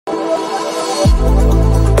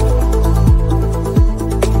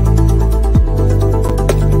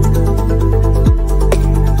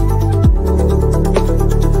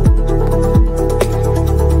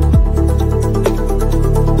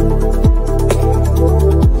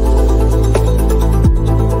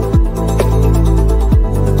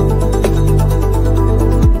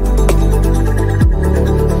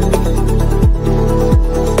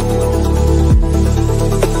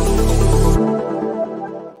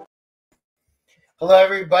Hello,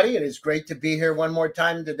 everybody. It is great to be here one more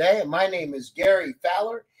time today. My name is Gary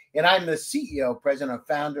Fowler, and I'm the CEO, president, and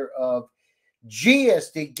founder of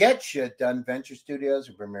GSD Get Shit Done Venture Studios,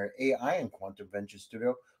 a premier AI and quantum venture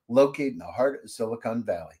studio located in the heart of Silicon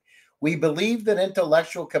Valley. We believe that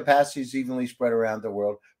intellectual capacity is evenly spread around the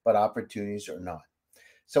world, but opportunities are not.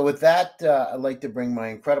 So with that, I'd like to bring my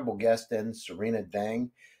incredible guest in, Serena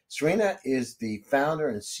Dang. Serena is the founder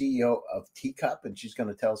and CEO of Teacup, and she's going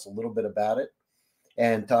to tell us a little bit about it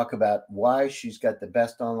and talk about why she's got the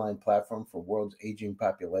best online platform for world's aging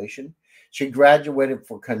population. She graduated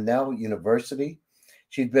from Cornell University.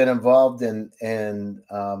 She's been involved in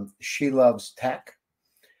She Loves Tech,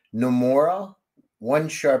 Nomura, One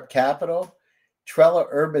Sharp Capital, Trella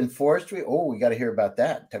Urban Forestry. Oh, we got to hear about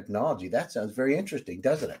that technology. That sounds very interesting,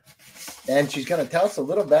 doesn't it? And she's going to tell us a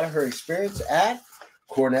little about her experience at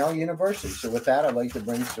Cornell University. So with that, I'd like to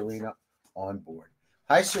bring Serena on board.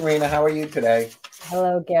 Hi, Serena. How are you today?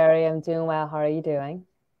 Hello, Gary. I'm doing well. How are you doing?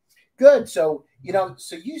 Good. So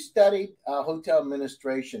you studied hotel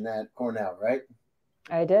administration at Cornell, right?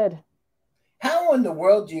 I did. How in the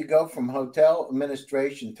world do you go from hotel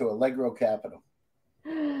administration to Allegro Capital?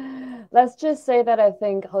 Let's just say that I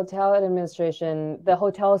think hotel administration, the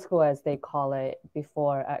hotel school as they call it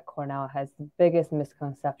before at Cornell, has the biggest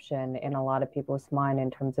misconception in a lot of people's mind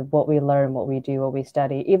in terms of what we learn, what we do, what we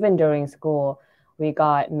study. Even during school, we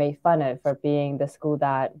got made fun of for being the school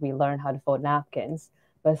that we learn how to fold napkins,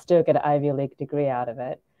 but still get an Ivy League degree out of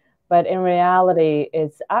it. But in reality,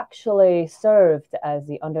 it's actually served as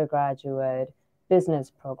the undergraduate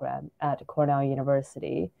business program at Cornell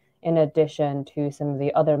University, in addition to some of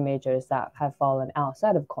the other majors that have fallen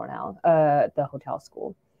outside of Cornell, the hotel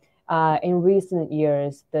school. In recent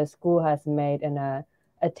years, the school has made an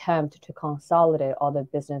attempt to consolidate all the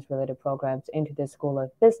business-related programs into the School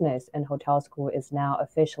of Business, and hotel school is now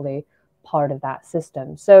officially part of that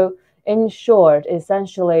system. So in short,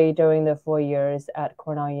 essentially during the 4 years at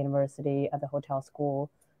Cornell University at the hotel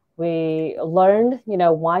school, we learned,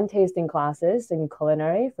 wine tasting classes in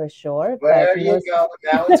culinary for sure. There you go.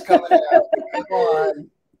 Now it's coming out. Come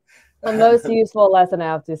on. The most useful lesson I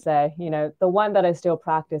have to say, the one that I still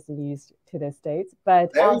practice and use to this date.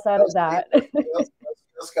 But outside of that,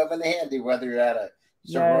 skills come in handy, whether you're at a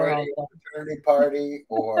sorority fraternity party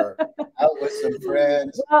or out with some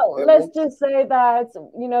friends. Well, let's just say that,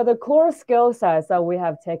 the core skill sets that we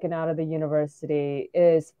have taken out of the university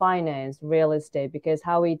is finance, real estate, because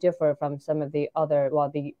how we differ from some of the other,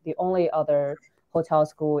 the only other hotel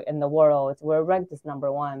school in the world, we're ranked as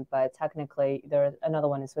 #1, but technically there's another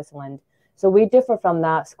one in Switzerland. So we differ from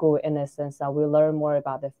that school in the sense that we learn more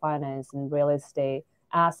about the finance and real estate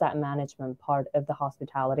asset management part of the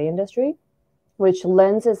hospitality industry, which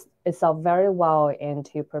lends itself very well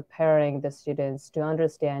into preparing the students to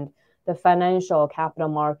understand the financial capital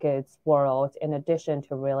markets world in addition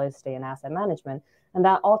to real estate and asset management. And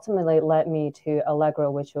that ultimately led me to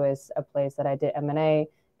Allegro, which was a place that I did M&A,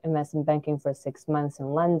 investment banking for 6 months in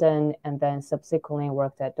London, and then subsequently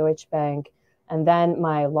worked at Deutsche Bank. And then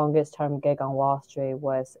my longest term gig on Wall Street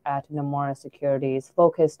was at Nomura Securities,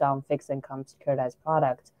 focused on fixed income securitized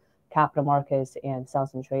products, capital markets, and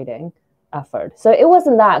sales and trading effort. So it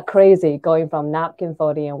wasn't that crazy going from napkin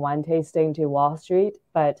folding and wine tasting to Wall Street,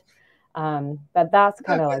 but that's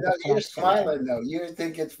kind of like you're smiling though. You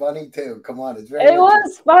think it's funny too. Come on, it's very. It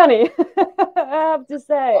was funny. I have to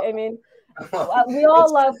say. I mean, we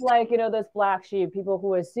all love those black sheep, people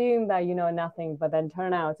who assume that you know nothing, but then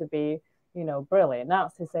turn out to be brilliant.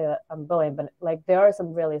 Not to say that I'm brilliant, but there are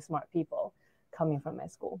some really smart people coming from my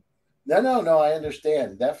school. No, I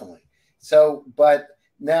understand, definitely. So, but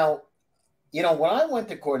now, when I went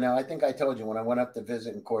to Cornell, I think I told you when I went up to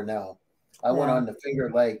visit in Cornell, I went on the Finger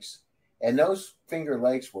Lakes, and those Finger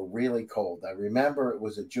Lakes were really cold. I remember it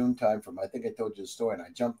was a June time I think I told you the story, and I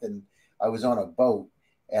jumped in, I was on a boat,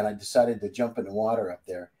 and I decided to jump in the water up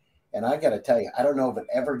there. And I got to tell you, I don't know if it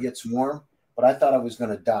ever gets warm, but I thought I was going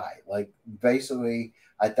to die. Basically,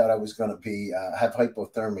 I thought I was going to be have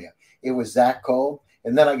hypothermia. It was that cold.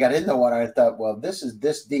 And then I got in the water. I thought, well, this is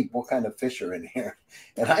this deep. What kind of fish are in here?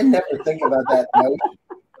 And I never think about that notion,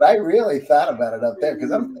 but I really thought about it up there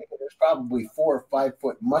because I'm thinking there's probably 4 or 5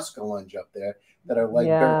 foot muskellunge up there that are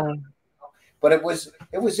bare. But it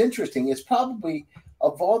was interesting. It's probably,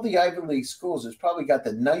 of all the Ivy League schools, it's probably got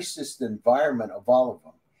the nicest environment of all of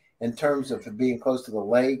them in terms of being close to the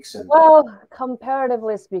lakes. And well,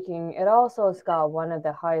 comparatively speaking, it also has got one of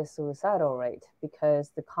the highest suicidal rate,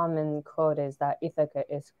 because the common quote is that Ithaca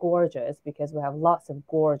is gorgeous because we have lots of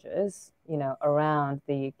gorgeous, around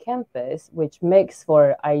the campus, which makes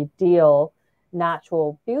for ideal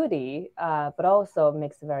natural beauty, but also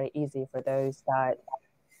makes it very easy for those that,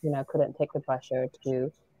 couldn't take the pressure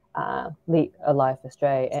to lead a life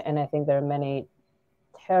astray. And I think there are many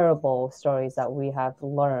terrible stories that we have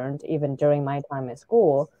learned even during my time at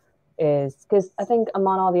school, is because I think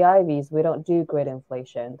among all the Ivies, we don't do grade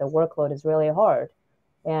inflation. The workload is really hard.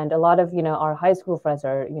 And a lot of, our high school friends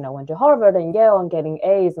are, went to Harvard and Yale and getting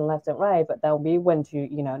A's and left and right, but then we went to,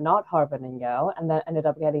 not Harvard and Yale and then ended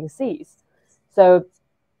up getting C's. So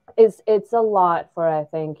it's a lot for, I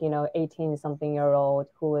think, 18 something year old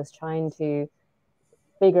who is trying to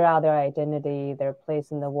figure out their identity, their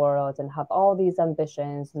place in the world, and have all these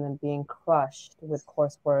ambitions, and then being crushed with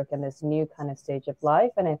coursework and this new kind of stage of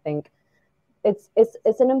life. And I think it's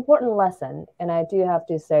an important lesson. And I do have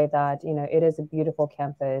to say that, it is a beautiful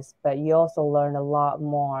campus, but you also learn a lot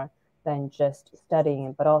more than just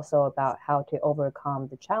studying, but also about how to overcome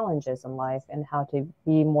the challenges in life and how to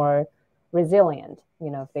be more resilient,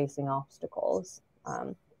 facing obstacles.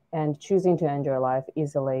 And choosing to end your life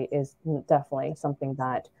easily is definitely something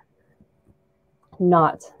that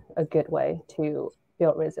not a good way to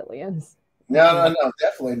build resilience. No,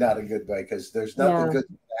 definitely not a good way, because there's nothing good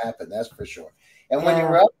to happen, that's for sure. And when you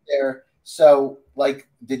were up there, so like,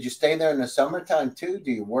 did you stay there in the summertime too?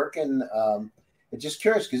 Do you work in? I'm just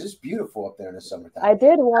curious because it's beautiful up there in the summertime. I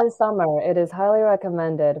did one summer. It is highly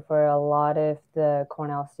recommended for a lot of the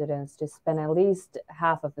Cornell students to spend at least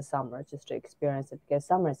half of the summer just to experience it, because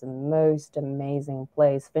summer is the most amazing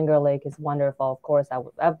place. Finger Lake is wonderful. Of course,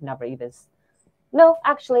 I've never even. No,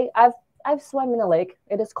 actually, I've swum in a lake.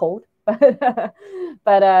 It is cold, but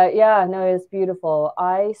yeah, no, it's beautiful.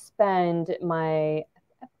 I spent I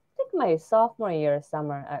think my sophomore year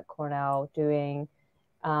summer at Cornell doing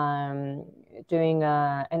an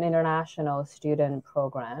international student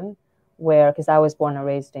program, where, because I was born and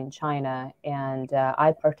raised in China, and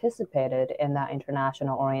I participated in that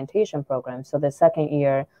international orientation program. So the second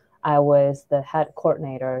year, I was the head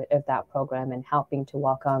coordinator of that program and helping to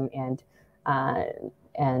welcome and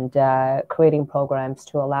creating programs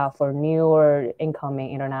to allow for newer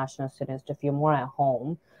incoming international students to feel more at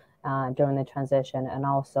home during the transition, and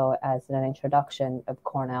also as an introduction of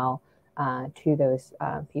Cornell to those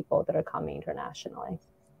people that are coming internationally.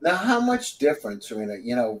 Now, how much different, Serena?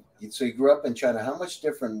 So you grew up in China. How much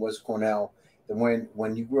different was Cornell than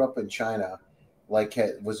when you grew up in China? Like,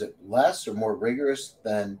 was it less or more rigorous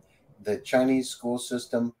than the Chinese school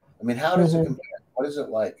system? I mean, how does it compare? What is it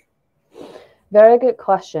like? Very good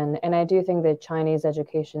question. And I do think the Chinese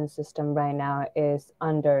education system right now is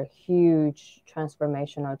under huge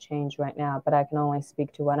transformational change right now. But I can only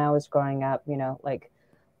speak to when I was growing up, like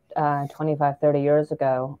 25, 30 years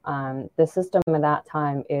ago. The system at that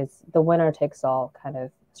time is the winner takes all kind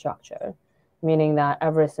of structure, meaning that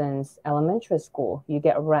ever since elementary school, you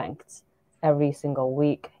get ranked every single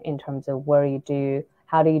week in terms of where you do,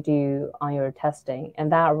 how do you do on your testing.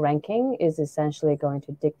 And that ranking is essentially going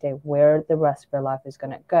to dictate where the rest of your life is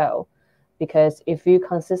going to go. Because if you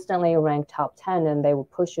consistently rank top 10, then they will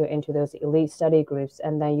push you into those elite study groups,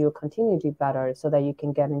 and then you continue to do better so that you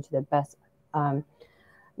can get into the best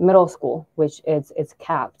middle school, which it's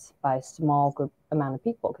capped by a small group amount of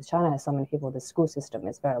people, because China has so many people, the school system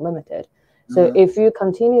is very limited. So if you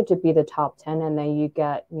continue to be the top 10, and then you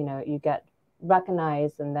get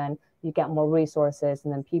recognized, and then you get more resources,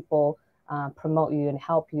 and then people promote you and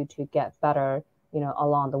help you to get better,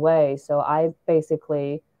 along the way. So I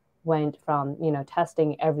basically went from,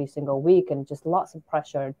 testing every single week and just lots of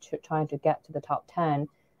pressure to trying to get to the top 10,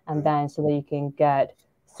 and then so that you can get.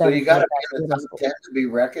 So you got to be in the top 10 to be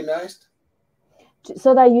recognized?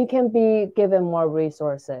 So that you can be given more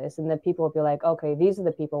resources, and then people will be like, okay, these are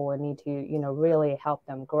the people we need to, really help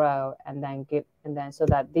them grow, and then so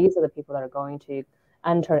that these are the people that are going to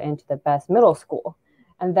enter into the best middle school.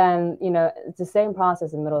 And then, it's the same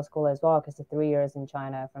process in middle school as well, because the 3 years in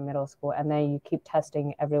China for middle school, and then you keep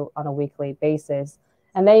testing on a weekly basis,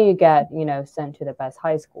 and then you get, sent to the best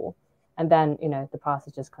high school, and then, the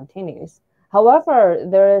process just continues. However,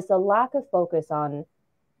 there is a lack of focus on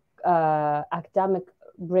academic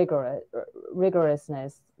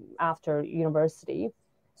rigorousness after university.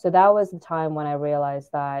 So that was the time when I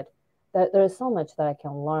realized that there's so much that I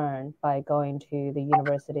can learn by going to the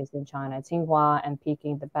universities in China. Tsinghua and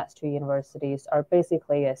Peking, the best two universities, are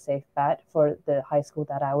basically a safe bet for the high school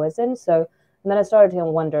that I was in. So, and then I started to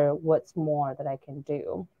wonder what's more that I can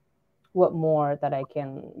do, what's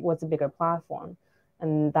a bigger platform.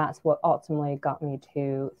 And that's what ultimately got me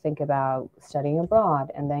to think about studying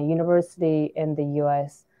abroad. And then university in the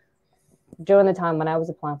US, during the time when I was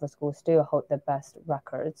applying for school, still hold the best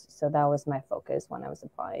records. So that was my focus when I was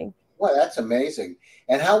applying. Well, that's amazing.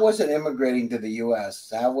 And how was it immigrating to the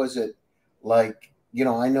U.S.? How was it like,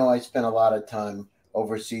 I know I spent a lot of time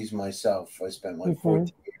overseas myself. I spent like 14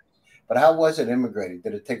 years. But how was it immigrating?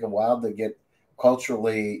 Did it take a while to get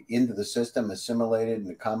culturally into the system, assimilated and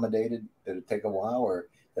accommodated? Did it take a while, or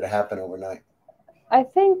did it happen overnight? I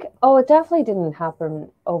think, oh, it definitely didn't happen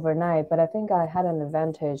overnight, but I think I had an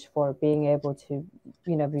advantage for being able to,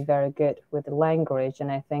 be very good with the language. And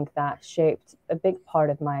I think that shaped a big part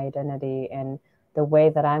of my identity and the way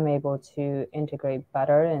that I'm able to integrate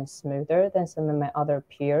better and smoother than some of my other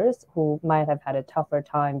peers who might have had a tougher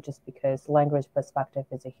time just because language perspective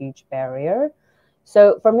is a huge barrier.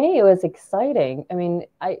 So for me, it was exciting. I mean,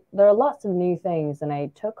 there are lots of new things, and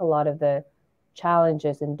I took a lot of the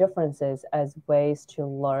challenges and differences as ways to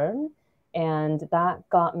learn. And that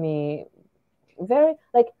got me very,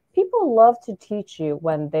 like, people love to teach you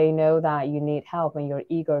when they know that you need help and you're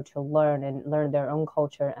eager to learn and learn their own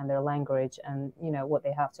culture and their language and, what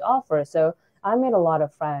they have to offer. So I made a lot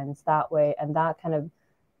of friends that way. And that kind of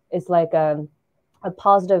is like a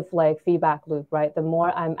positive like feedback loop, right? The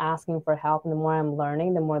more I'm asking for help and the more I'm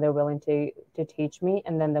learning, the more they're willing to teach me.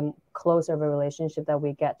 And then the closer of a relationship that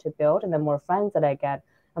we get to build, and the more friends that I get,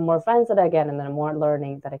 and more friends that I get, and then more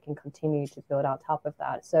learning that I can continue to build on top of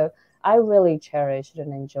that. So I really cherished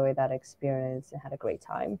and enjoyed that experience and had a great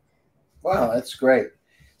time. Wow, that's great.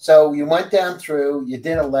 So you went down through, you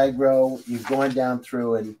did Allegro, you've gone down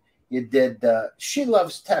through, and you did She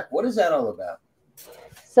Loves Tech. What is that all about?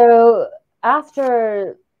 So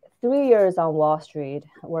after 3 years on Wall Street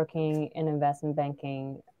working in investment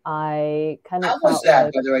banking, I kind of How was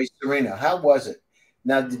that, by the way, Serena? How was it?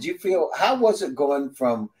 Now, how was it going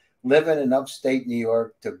from living in upstate New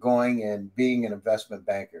York to going and being an investment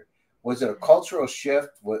banker? Was it a cultural shift?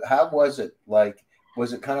 How was it like?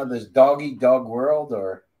 Was it kind of this dog eat dog world,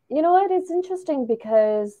 or? You know what? It's interesting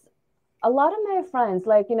because a lot of my friends,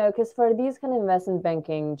 like, because for these kind of investment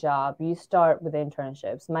banking job, you start with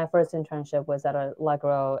internships. My first internship was at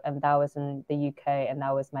Allegro, and that was in the UK, and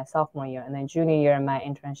that was my sophomore year. And then junior year, my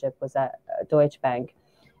internship was at Deutsche Bank.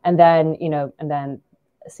 And then,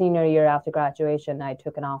 senior year after graduation, I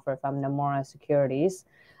took an offer from Nomura Securities.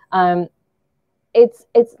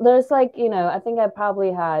 There's like, I think I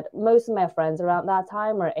probably had most of my friends around that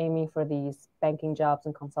time are aiming for these banking jobs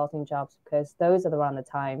and consulting jobs because those are around the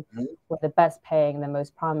time were the best paying, the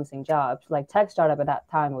most promising jobs. Like tech startup at that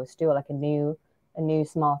time was still like a new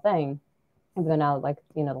small thing. Even though now, like,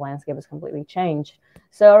 the landscape has completely changed.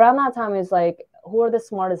 So around that time is like, who are the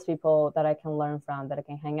smartest people that I can learn from, that I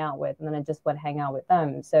can hang out with? And then I just went hang out with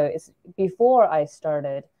them. So it's before I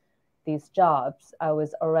started these jobs, I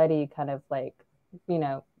was already kind of like,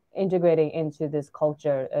 integrating into this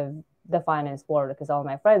culture of the finance world because all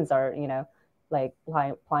my friends are, like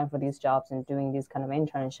applying for these jobs and doing these kind of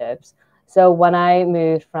internships. So when I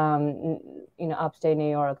moved from, upstate New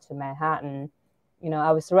York to Manhattan,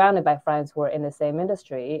 I was surrounded by friends who were in the same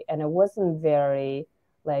industry, and it wasn't very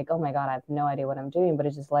like, oh my God, I have no idea what I'm doing. But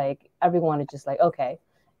it's just like, everyone is just like, okay,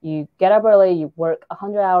 you get up early, you work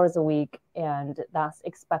 100 hours a week, and that's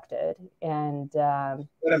expected. And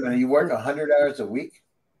wait a minute, you work 100 hours a week?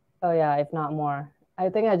 Oh yeah, if not more. I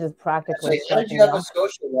think I just practically. How did you have a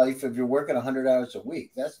social life if you're working 100 hours a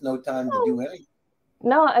week? That's no time to do anything.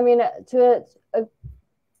 No, I mean,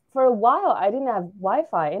 for a while, I didn't have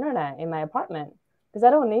Wi-Fi internet in my apartment because I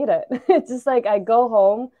don't need it. It's just like I go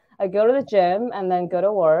home, I go to the gym, and then go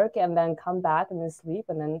to work, and then come back and then sleep,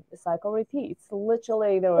 and then the cycle repeats.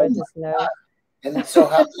 Literally, there were just no. God. And so,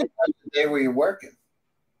 how many times a day were you working?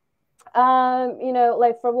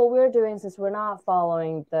 Like for what we're doing, since we're not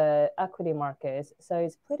following the equity markets, so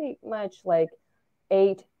it's pretty much like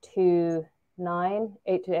 8 to 9,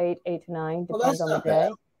 8 to 8, 8 to 9, depends on the day.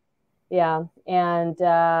 Bad. Yeah. And,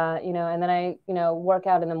 and then I, work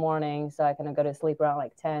out in the morning. So I kind of go to sleep around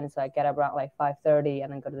like 10. So I get up around like 5:30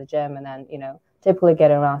 and then go to the gym and then, typically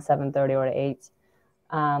get around 7:30 or 8.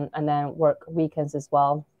 And then work weekends as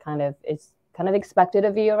well. It's kind of expected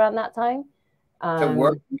of you around that time. To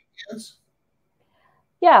work weekends?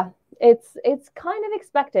 Yeah, it's kind of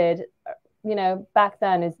expected. Back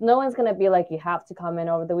then, is no one's gonna be like you have to come in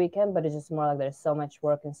over the weekend, but it's just more like there's so much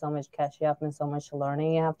work and so much catching up and so much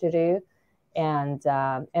learning you have to do, and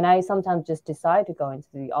I sometimes just decide to go into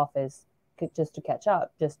the office just to catch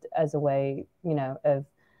up, just as a way, of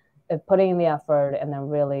putting in the effort and then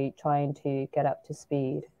really trying to get up to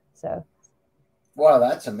speed. So, wow,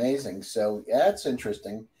 that's amazing. So that's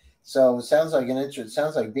interesting. So it sounds like it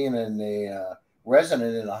sounds like being in a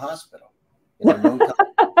resident in a hospital. No time.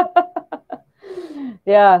 Yeah,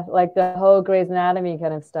 Yeah, like the whole Grey's Anatomy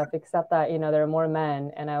kind of stuff, except that, there are more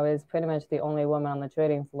men, and I was pretty much the only woman on the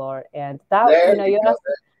trading floor. And that, There you go.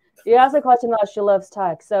 You asked a question about she loves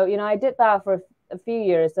tech. So, I did that for a few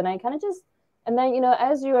years, and I kind of just, and then,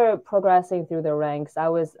 as you're progressing through the ranks, I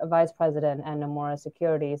was a vice president and Nomura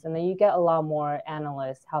Securities, and then you get a lot more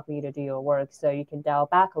analysts helping you to do your work, so you can dial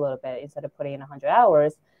back a little bit instead of putting in 100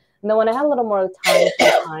 hours. And then when I had a little more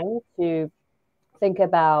time to think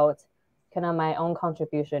about kind of my own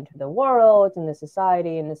contribution to the world and the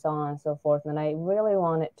society and so on and so forth, and I really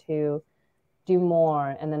wanted to do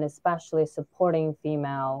more, and then especially supporting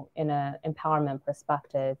female in an empowerment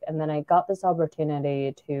perspective. And then I got this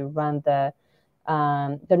opportunity to run the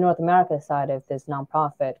North America side of this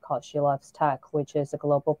nonprofit called She Loves Tech, which is a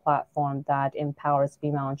global platform that empowers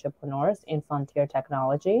female entrepreneurs in frontier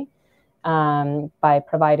technology by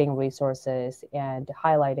providing resources and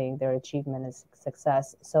highlighting their achievement and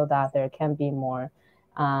success so that there can be more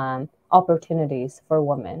opportunities for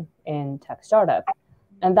women in tech startup.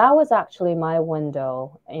 And that was actually my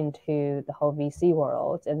window into the whole VC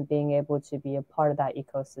world and being able to be a part of that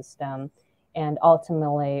ecosystem. And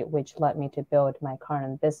ultimately, which led me to build my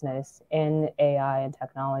current business in AI and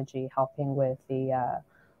technology, helping with the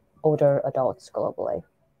older adults globally.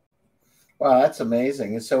 Wow, that's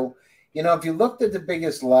amazing. And so, if you looked at the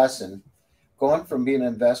biggest lesson, going from being an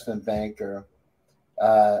investment banker,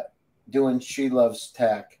 doing She Loves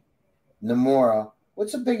Tech, Nomura,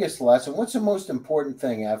 what's the biggest lesson? What's the most important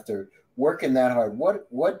thing after working that hard? What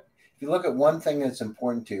if you look at one thing that's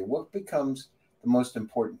important to you, what becomes the most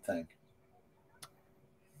important thing?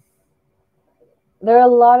 There are a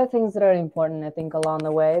lot of things that are important, I think, along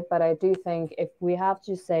the way, but I do think if we have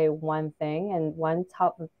to say one thing, and one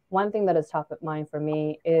thing that is top of mind for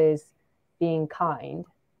me is being kind.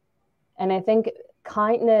 And I think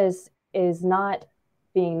kindness is not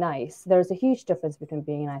being nice. There's a huge difference between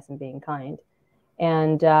being nice and being kind.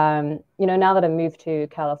 And, now that I moved to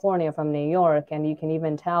California from New York, and you can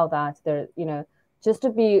even tell that there, just to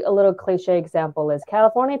be a little cliche example is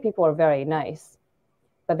California people are very nice,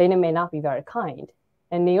 but they may not be very kind.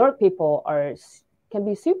 And New York people can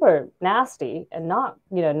be super nasty and not,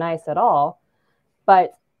 nice at all,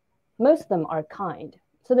 but most of them are kind.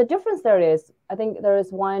 So the difference there is, I think there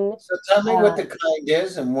is one. So tell me what the kind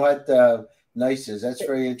is and what nice is. That's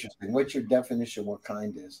very interesting. What's your definition of what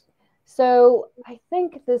kind is? So I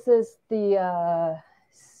think this is the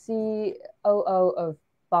COO of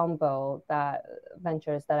Bumble that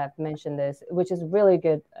Ventures that I've mentioned this, which is a really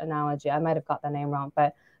good analogy. I might have got the name wrong,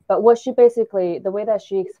 but what she basically, the way that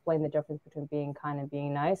she explained the difference between being kind and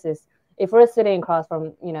being nice is, if we're sitting across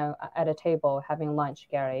from, at a table having lunch,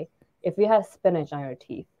 Gary, if you have spinach on your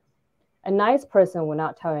teeth, a nice person will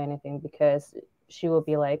not tell you anything because she will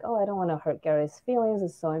be like, oh, I don't want to hurt Gary's feelings.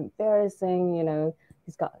 It's so embarrassing.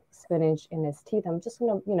 He's got spinach in his teeth. I'm just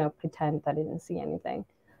going to, pretend that I didn't see anything.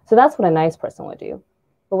 So that's what a nice person would do.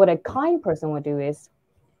 But what a kind person would do is,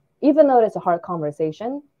 even though it's a hard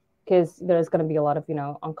conversation, because there's going to be a lot of,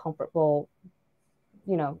 uncomfortable,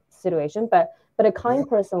 situation, but a kind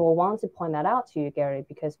person will want to point that out to you, Gary,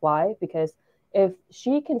 because why? Because if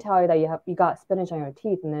she can tell you that you got spinach on your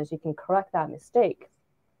teeth, and then she can correct that mistake,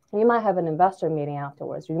 you might have an investor meeting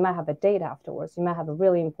afterwards, or you might have a date afterwards, you might have a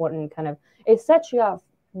really important it sets you up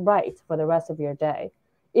right for the rest of your day,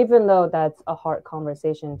 even though that's a hard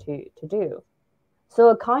conversation to do. So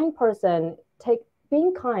a kind person,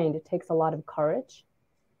 being kind takes a lot of courage,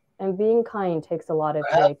 and being kind takes a lot of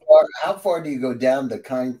how far do you go down the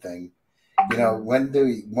kind thing?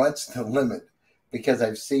 What's the limit? Because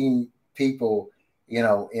I've seen people, in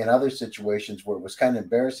other situations where it was kind of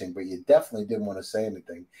embarrassing, but you definitely didn't want to say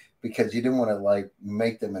anything because you didn't want to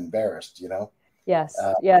make them embarrassed, Yes.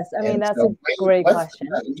 I mean, that's a great question.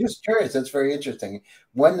 I'm just curious. That's very interesting.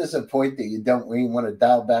 When is a point that you don't really want to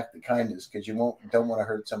dial back the kindness because you don't want to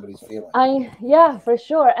hurt somebody's feelings? Yeah, for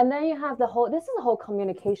sure. And then you have this is a whole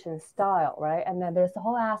communication style, right? And then there's the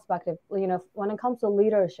whole aspect of, when it comes to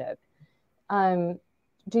leadership,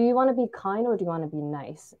 do you want to be kind or do you want to be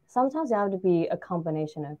nice? Sometimes you have to be a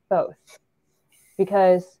combination of both,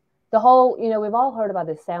 because the whole, we've all heard about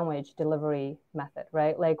the sandwich delivery method,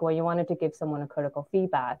 right? Like when you wanted to give someone a critical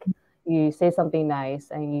feedback, you say something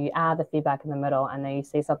nice and you add the feedback in the middle, and then you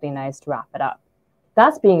say something nice to wrap it up.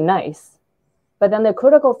 That's being nice. But then the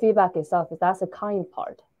critical feedback itself, that's a kind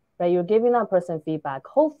part, right? You're giving that person feedback.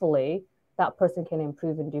 Hopefully that person can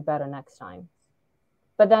improve and do better next time.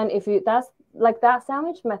 But then that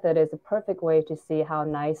sandwich method is a perfect way to see how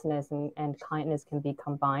niceness and kindness can be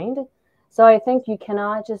combined. So I think you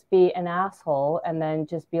cannot just be an asshole and then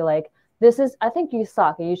just be like, I think you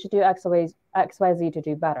suck and you should do X, Y, Z to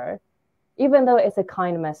do better. even though it's a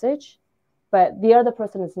kind message, but the other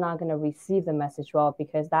person is not going to receive the message well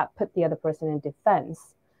because that put the other person in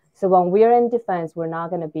defense. So when we're in defense, we're not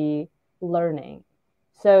going to be learning.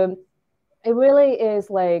 So it really is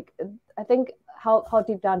like, I think how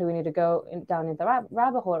deep down do we need to go down in the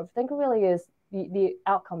rabbit hole? I think it really is the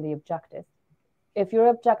outcome, the objective. If your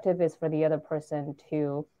objective is for the other person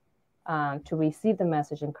to receive the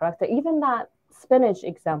message and correct it, even that spinach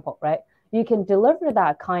example, right? You can deliver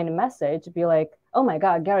that kind of message, be like, "Oh my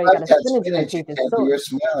God, Gary, you got a spinach in your teeth." You're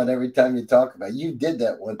smiling every time you talk about it. You did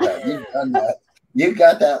that one time. You've done that. You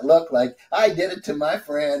got that look like, I did it to my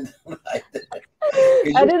friend. I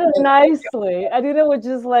did it nicely. I did it with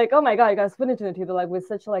just like, oh my God, I got spinach in the teeth, like with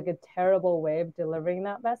such like a terrible way of delivering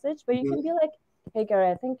that message. But you can be like, hey Gary,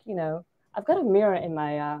 I think, I've got a mirror in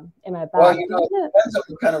my bag. Well, it depends on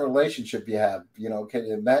what kind of relationship you have. Can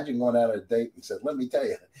you imagine going out on a date and said, let me tell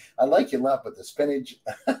you, I like your lot, but the spinach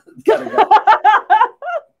gotta go.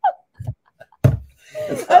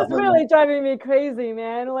 That's really driving me crazy,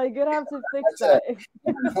 man. Like, you'd have to fix that.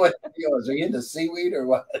 What are you into seaweed or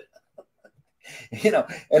what? And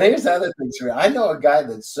here's the other thing, Serena. I know a guy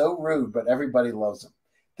that's so rude, but everybody loves him.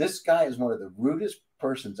 This guy is one of the rudest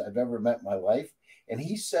persons I've ever met in my life. And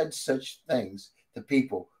he said such things to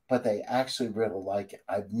people, but they actually really like it.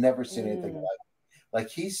 I've never seen anything like it. Like,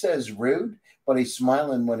 he says rude, but he's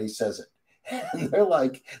smiling when he says it. And they're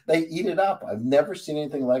like, they eat it up. I've never seen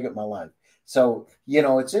anything like it in my life. So,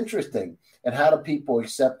 it's interesting. And how do people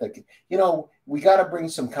accept that? We got to bring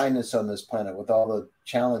some kindness on this planet with all the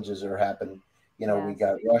challenges that are happening. We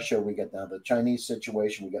got Russia, we got now the Chinese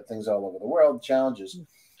situation, we got things all over the world, challenges.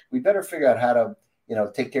 We better figure out how to,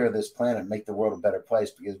 take care of this planet, make the world a better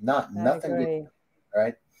place, because nothing good,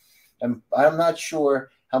 right? And I'm not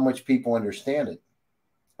sure how much people understand it.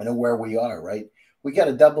 I know where we are, right? We got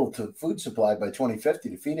to double the food supply by 2050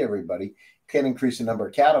 to feed everybody. Can't increase the number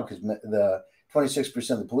of cattle because the 26%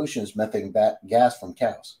 of the pollution is methane gas from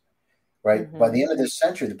cows, right? By the end of this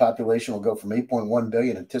century, the population will go from 8.1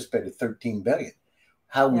 billion anticipated 13 billion.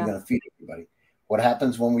 How are we going to feed everybody? What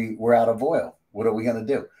happens when we're out of oil? What are we going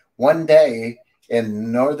to do? One day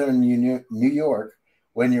in northern New York,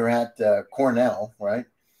 when you're at Cornell, right,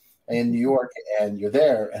 in New York, and you're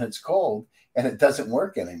there and it's cold and it doesn't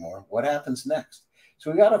work anymore, what happens next?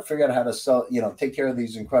 So we got to figure out how to take care of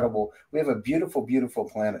these incredible. We have a beautiful, beautiful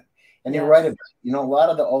planet, and you're right about it. A lot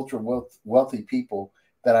of the ultra wealthy people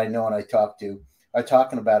that I know and I talk to are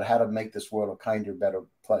talking about how to make this world a kinder, better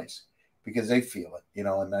place because they feel it.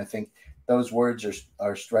 And I think those words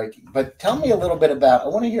are striking. But tell me a little bit about. I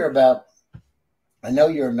want to hear about. I know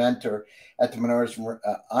you're a mentor at the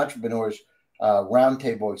Entrepreneurs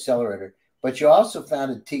Roundtable Accelerator. But you also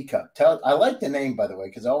founded Teacup. I like the name, by the way,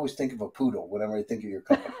 because I always think of a poodle whenever I think of your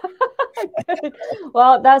company.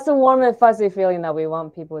 Well, that's a warm and fuzzy feeling that we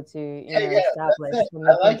want people to establish when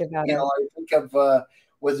they think about it. I think of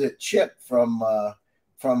was it Chip from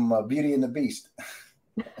Beauty and the Beast?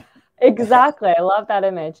 Exactly. I love that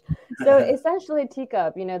image. So essentially,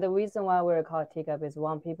 Teacup, the reason why we're called Teacup is we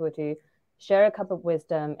want people to share a cup of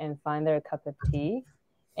wisdom and find their cup of tea.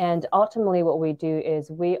 And ultimately, what we do is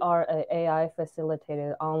we are an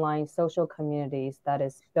AI-facilitated online social communities that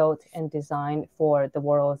is built and designed for the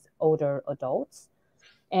world's older adults.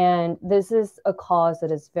 And this is a cause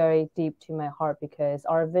that is very deep to my heart because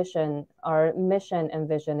our mission and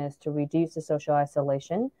vision is to reduce the social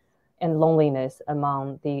isolation and loneliness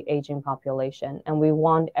among the aging population. And we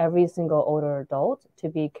want every single older adult to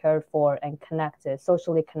be cared for and connected,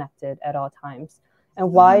 socially connected at all times.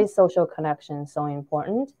 And why is social connection so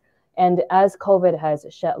important? And as COVID has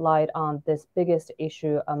shed light on this biggest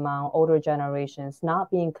issue among older generations, not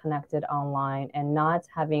being connected online and not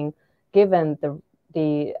having given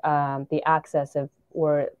the access of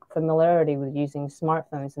or familiarity with using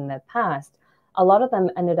smartphones in the past, a lot of them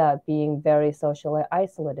ended up being very socially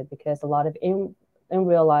isolated because a lot of in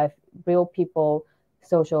real life, real people,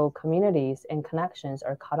 social communities and connections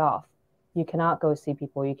are cut off. You cannot go see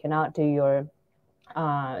people. You cannot do your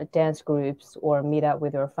dance groups or meet up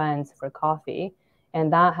with your friends for coffee.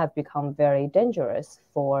 And that have become very dangerous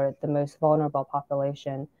for the most vulnerable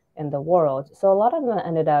population in the world. So a lot of them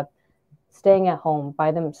ended up staying at home by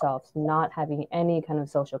themselves, not having any kind of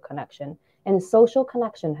social connection. And social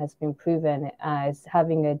connection has been proven as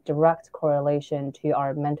having a direct correlation to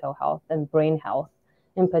our mental health and brain health,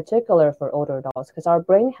 in particular for older adults, because our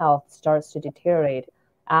brain health starts to deteriorate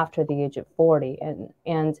after the age of 40.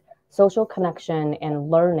 And social connection and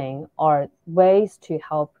learning are ways to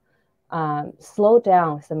help slow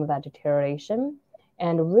down some of that deterioration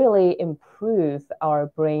and really improve our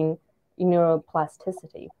brain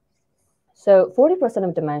neuroplasticity. So 40%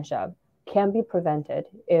 of dementia can be prevented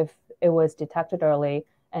if it was detected early,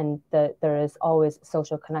 and that there is always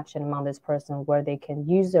social connection among this person where they can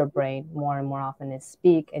use their brain more and more often and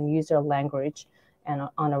speak and use their language and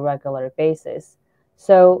on a regular basis.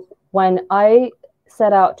 So when I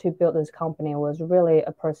set out to build this company, it was really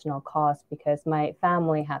a personal cost because my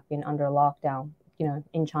family had been under lockdown,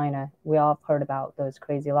 in China. We all heard about those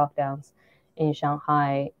crazy lockdowns in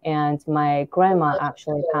Shanghai, and my grandma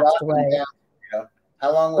actually passed away. Yeah.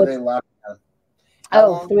 How long were they locked down?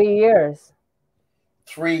 Oh, 3 years.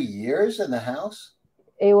 3 years in the house?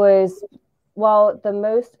 It was, well, the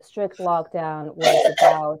most strict lockdown was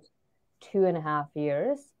about 2.5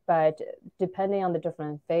 years, but depending on the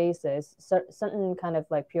different phases, certain kind of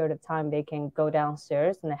like period of time, they can go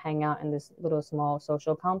downstairs and hang out in this little small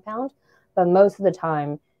social compound. But most of the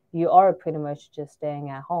time, you are pretty much just staying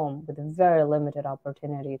at home with a very limited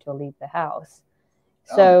opportunity to leave the house.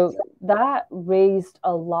 So that raised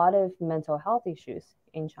a lot of mental health issues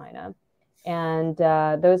in China. And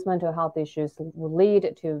those mental health issues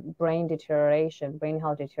lead to brain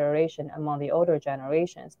health deterioration among the older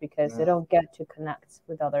generations because they don't get to connect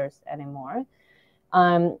with others anymore.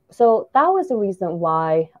 So that was the reason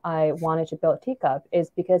why I wanted to build Teacup, is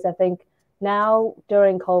because I think now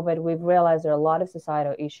during COVID, we've realized there are a lot of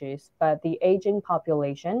societal issues, but the aging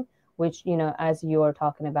population, which, as you are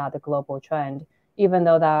talking about the global trend, even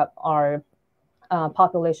though that our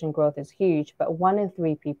population growth is huge, but 1 in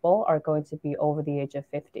 3 people are going to be over the age of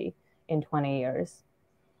 50 in 20 years.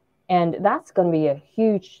 And that's going to be a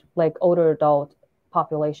huge, like, older adult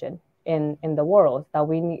population in the world that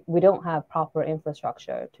we don't have proper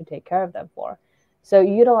infrastructure to take care of them for. So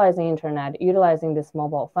utilizing internet, utilizing this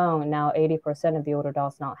mobile phone, now 80% of the older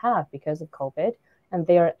adults not have because of COVID, and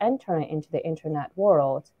they are entering into the internet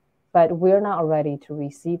world, but we're not ready to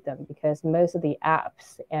receive them because most of the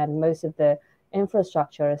apps and most of the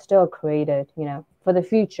infrastructure is still created, for the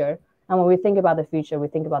future. And when we think about the future, we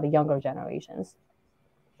think about the younger generations.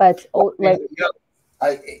 But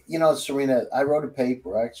Serena, I wrote a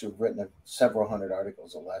paper. I actually have written several hundred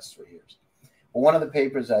articles the last 3 years. But one of the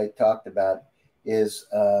papers I talked about is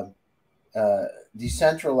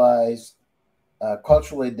decentralized,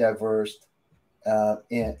 culturally diverse,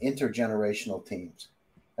 and intergenerational teams.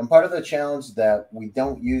 And part of the challenge is that we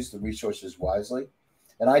don't use the resources wisely.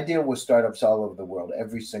 And I deal with startups all over the world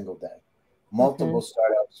every single day. Multiple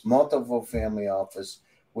startups, multiple family office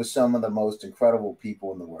with some of the most incredible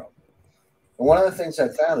people in the world. And one of the things I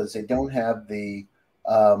found is they don't have the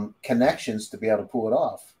connections to be able to pull it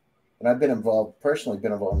off. And I've personally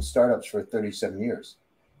been involved in startups for 37 years.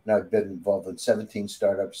 And I've been involved in 17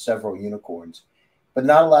 startups, several unicorns. But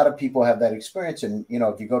not a lot of people have that experience. And,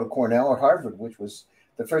 if you go to Cornell or Harvard, which was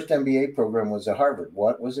the first MBA program was at Harvard,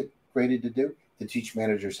 what was it created to do? To teach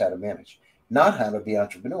managers how to manage, not how to be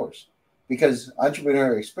entrepreneurs, because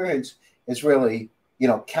entrepreneurial experience is really,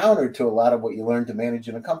 counter to a lot of what you learn to manage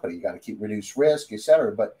in a company. You got to keep reduce risk, et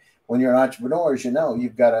cetera. But when you're an entrepreneur,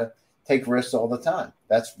 you've got to take risks all the time.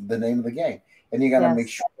 That's the name of the game. And you got to make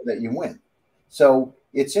sure that you win. So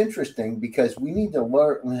it's interesting because we need to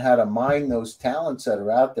learn how to mine those talents that are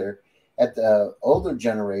out there at the older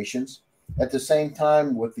generations, at the same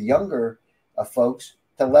time with the younger folks,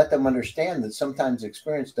 to let them understand that sometimes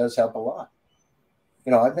experience does help a lot.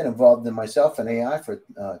 I've been involved in myself in AI for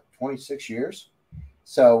 26 years.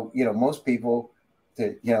 So, most people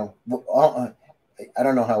that, I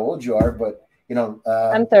don't know how old you are, but,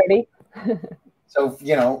 I'm 30. So,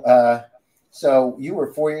 so you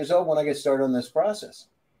were 4 years old when I got started on this process.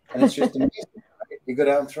 And it's just amazing. Right? You go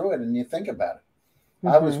down through it and you think about it.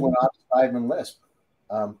 I was when I was 5 in Lisp.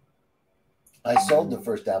 I sold the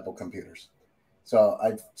first Apple computers. So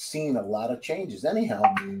I've seen a lot of changes. Anyhow,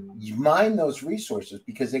 you mine those resources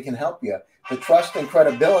because they can help you. The trust and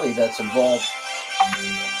credibility that's involved.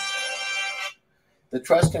 The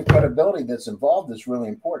trust and credibility that's involved is really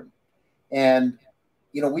important. And,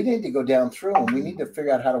 we need to go down through and we need to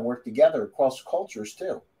figure out how to work together across cultures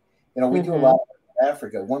too. We do a lot in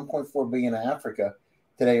Africa, 1.4 billion in Africa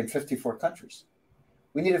today in 54 countries.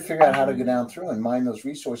 We need to figure out how to go down through and mine those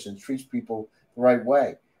resources and treat people the right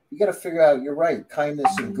way. You got to figure out, you're right,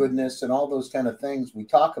 kindness and goodness and all those kind of things. We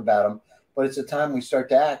talk about them, but it's a time we start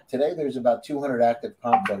to act. Today, there's about 200 active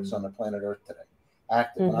conflicts on the planet Earth today.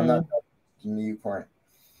 Active. I'm not in the Ukraine.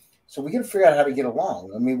 So we got to figure out how to get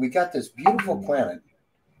along. I mean, we got this beautiful planet,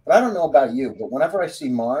 but I don't know about you, but whenever I see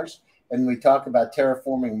Mars and we talk about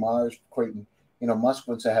terraforming Mars, creating, Musk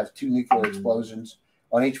wants to have 2 nuclear explosions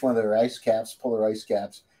on each one of their ice caps, polar ice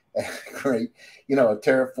caps, create, a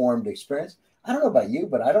terraformed experience. I don't know about you,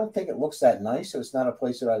 but I don't think it looks that nice. So it's not a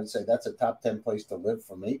place that I would say that's a top 10 place to live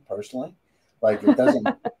for me personally. Like it doesn't,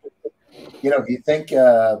 You know, if you think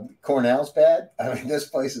Cornell's bad, I mean, this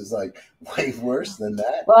place is like way worse than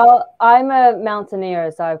that. Well, I'm a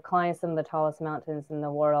mountaineer, so I've climbed some of the tallest mountains in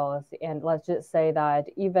the world. And let's just say that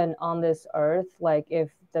even on this earth, like if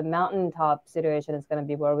the mountaintop situation is going to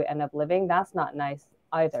be where we end up living, that's not nice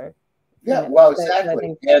either. Yeah, You know, well, so I exactly.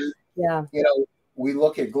 think, And, yeah. you know, we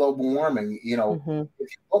look at global warming, you know, Mm-hmm. if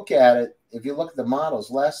you look at it, if you look at the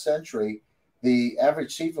models, last century, the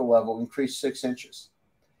average sea level increased 6 inches.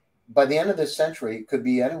 By the end of this century, it could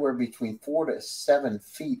be anywhere between 4 to 7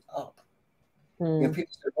 feet up. You know,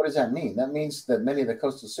 people say, what does that mean? That means that many of the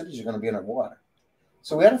coastal cities are going to be underwater.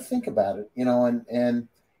 So we got to think about it, you know, and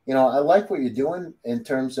you know, I like what you're doing in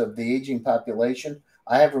terms of the aging population.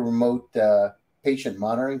 I have a remote patient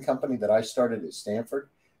monitoring company that I started at Stanford,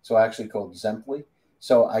 so actually called Zemply.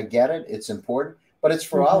 So I get it; it's important, but it's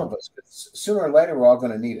for all Mm-hmm. of us. Sooner or later, we're all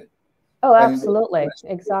going to need it. Oh, And absolutely. we're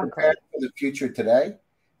prepared Exactly. for the future today.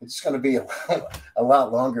 It's going to be a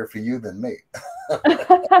lot longer for you than me.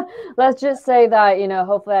 Let's just say that, you know,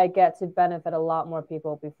 hopefully I get to benefit a lot more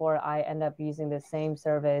people before I end up using the same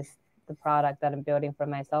service, the product that I'm building for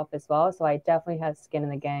myself as well. So I definitely have skin in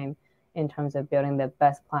the game in terms of building the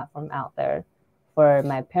best platform out there for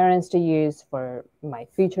my parents to use, for my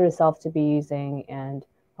future self to be using, and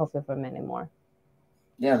hopefully for many more.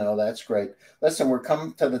 Yeah, no, that's great. Listen, we're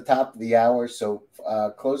coming to the top of the hour, so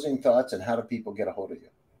closing thoughts and how do people get a hold of you?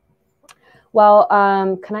 Well,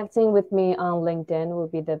 connecting with me on LinkedIn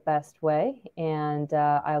would be the best way. And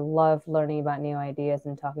I love learning about new ideas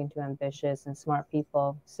and talking to ambitious and smart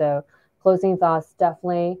people. So, closing thoughts,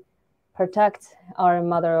 definitely protect our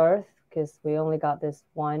Mother Earth because we only got this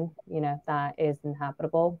one, you know, that is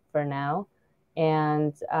inhabitable for now.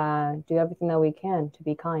 And do everything that we can to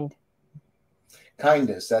be kind.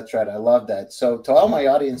 Kindness, that's right. I love that. So, to all my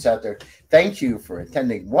audience out there, thank you for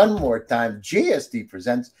attending one more time. GSD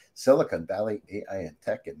presents Silicon Valley AI and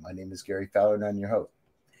Tech. And my name is Gary Fowler, and I'm your host.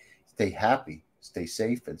 Stay happy, stay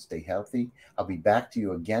safe, and stay healthy. I'll be back to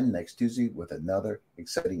you again next Tuesday with another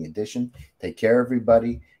exciting edition. Take care,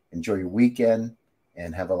 everybody. Enjoy your weekend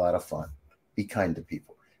and have a lot of fun. Be kind to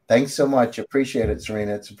people. Thanks so much. Appreciate it,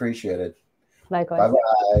 Serena. It's appreciated. Bye Likewise.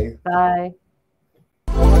 bye. Bye.